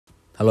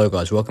Hello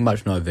guys, welcome back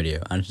to another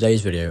video, and in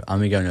today's video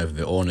I'm going over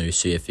the all-new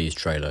Sea of Thieves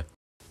trailer.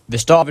 The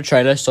start of the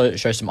trailer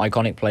shows some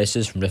iconic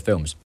places from the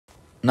films.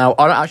 Now,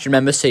 I don't actually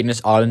remember seeing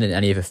this island in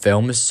any of the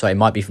films, so it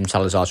might be from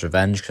Salazar's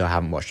Revenge, because I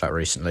haven't watched that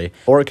recently,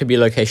 or it could be a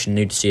location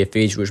new to Sea of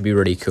Thieves, which would be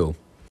really cool.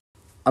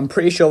 I'm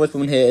pretty sure this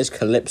woman here is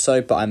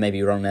Calypso, but I may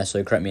be wrong there,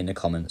 so correct me in the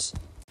comments.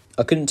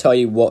 I couldn't tell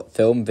you what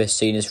film this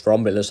scene is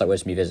from, but it looks like we're going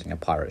to be visiting a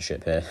pirate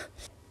ship here.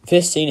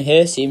 This scene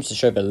here seems to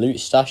show the loot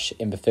stash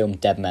in the film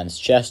Dead Man's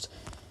Chest,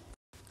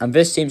 and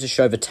this seems to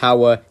show the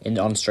tower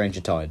on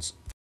Stranger Tides.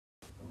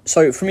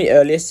 So, from the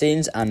earlier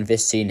scenes and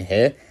this scene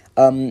here,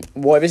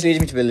 what this leads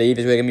me to believe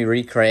is we're going to be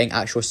recreating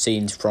actual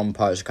scenes from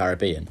Pirates of the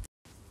Caribbean.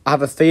 I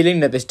have a feeling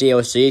that this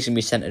DLC is going to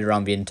be centered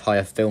around the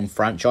entire film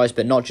franchise,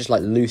 but not just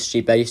like loosely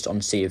based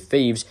on Sea of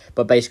Thieves,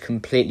 but based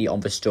completely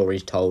on the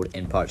stories told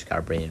in Pirates of the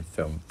Caribbean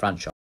film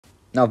franchise.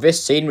 Now,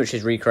 this scene, which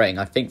is recreating,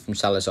 I think, from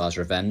Salazar's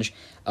Revenge,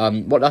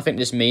 what I think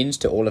this means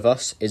to all of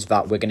us is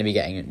that we're going to be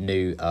getting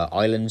new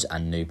islands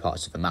and new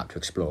parts of the map to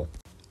explore.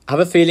 I have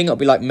a feeling it'll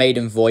be like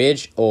Maiden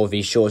Voyage or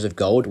the Shores of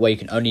Gold, where you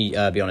can only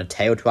be on a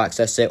tail to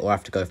access it or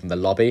have to go from the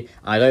lobby.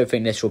 I don't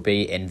think this will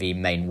be in the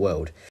main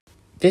world.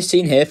 This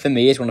scene here, for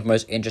me, is one of the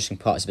most interesting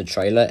parts of the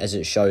trailer, as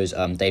it shows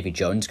Davy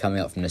Jones coming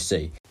up from the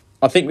sea.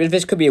 I think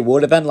this could be a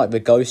world event like the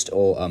ghost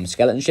or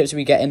skeleton ships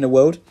we get in the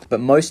world, but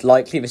most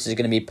likely this is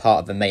going to be part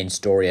of the main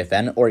story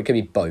event, or it could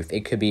be both.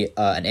 It could be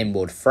an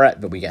in-world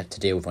threat that we get to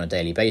deal with on a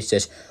daily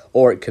basis,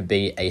 or it could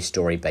be a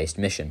story-based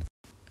mission.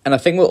 And I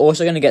think we're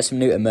also going to get some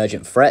new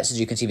emergent threats. As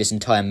you can see, this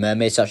entire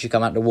mermaid's actually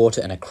come out of the water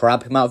and a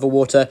crab come out of the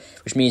water,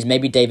 which means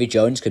maybe Davy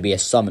Jones could be a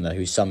summoner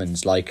who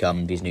summons like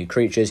these new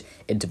creatures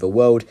into the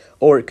world,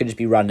 or it could just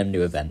be random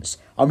new events.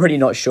 I'm really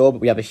not sure,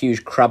 but we have a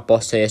huge crab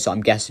boss here, so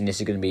I'm guessing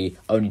this is going to be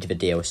only to the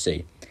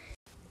DLC.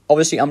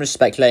 Obviously, I'm just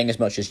speculating as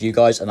much as you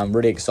guys, and I'm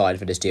really excited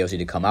for this DLC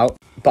to come out.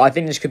 But I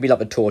think this could be like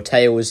the Tour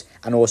Tales,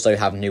 and also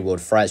have new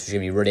world threats, which is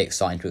going to be really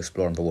exciting to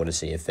explore on the water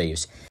Sea of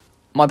Thieves.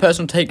 My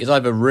personal take is I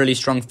have a really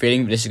strong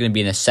feeling that this is going to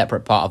be in a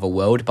separate part of a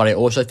world, but I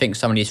also think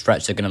some of these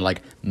threats are going to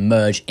like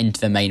merge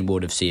into the main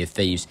world of Sea of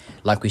Thieves,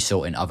 like we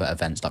saw in other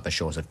events like the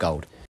Shores of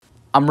Gold.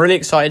 I'm really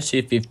excited to see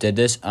if Thieves did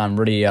this, and I'm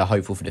really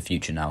hopeful for the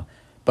future now.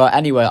 But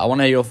anyway, I want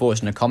to hear your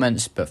thoughts in the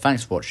comments, but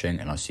thanks for watching,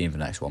 and I'll see you in the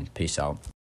next one. Peace out.